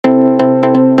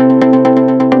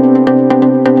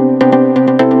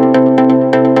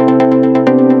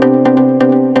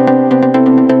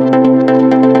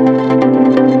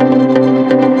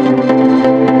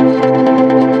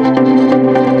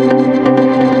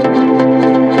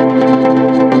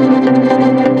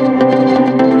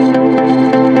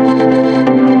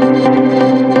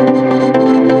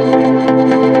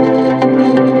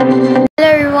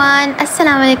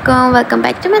Assalamualaikum, welcome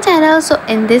back to my channel. So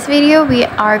in this video we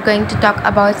are going to talk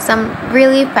about some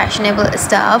really fashionable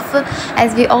stuff,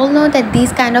 as we all know that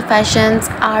these kind of fashions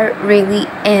are really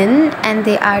in and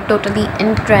they are totally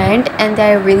in trend and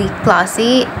they're really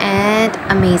classy and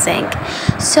amazing.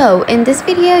 So in this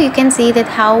video you can see that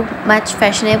how much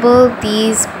fashionable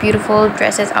these beautiful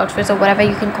dresses, outfits, or whatever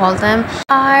you can call them,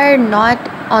 are not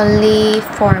only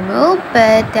formal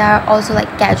but they are also like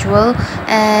casual,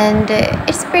 and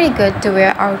it's pretty good to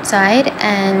wear outside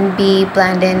and be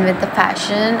blend in with the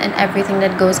fashion and everything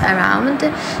that goes around.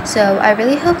 So I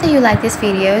really hope that you like this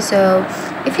video. So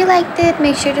if you liked it,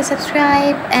 make sure to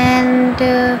subscribe, and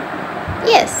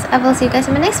yes, I will see you guys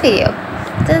in my next video.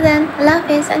 Till then, Allah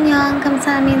Hafiz, annyeong,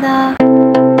 감사합니다.